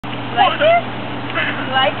like it? You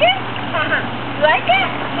like it? You like it?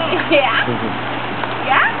 Yeah?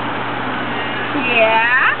 Yeah?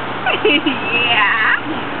 Yeah? Yeah?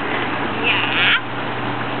 Yeah?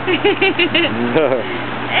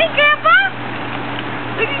 Hey, Grandpa!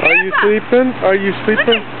 Look at Grandpa! Are you sleeping? Are you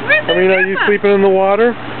sleeping? Are you sleeping in the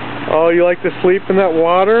water? Oh, you like to sleep in that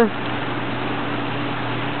water?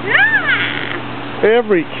 Yeah!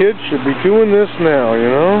 Every kid should be doing this now, you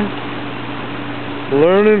know?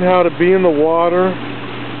 Learning how to be in the water.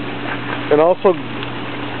 And also,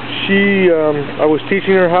 I was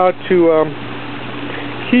teaching her how to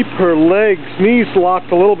keep her knees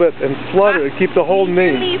locked a little bit and flutter, keep the whole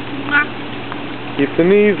knee. Keep the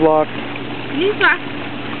knees locked. Knees locked.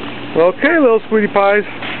 Okay, little sweetie pies.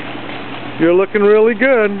 You're looking really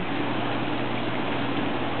good.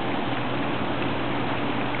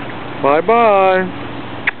 Bye-bye.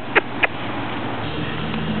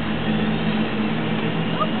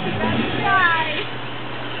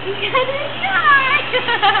 You got a shy.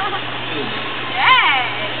 Hey.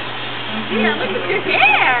 Yeah, look at your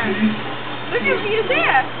hair. Look at your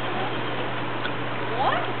hair.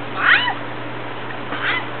 What? What?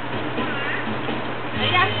 What? Lay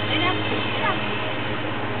down. Lay down. Lay down.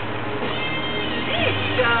 There you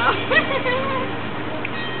go.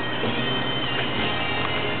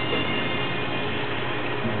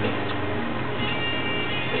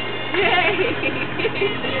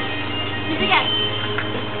 Do it again.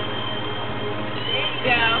 There you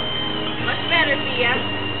go. Much better, Thea.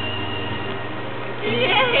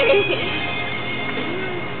 Yay!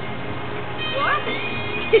 What?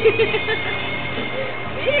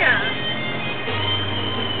 Thea!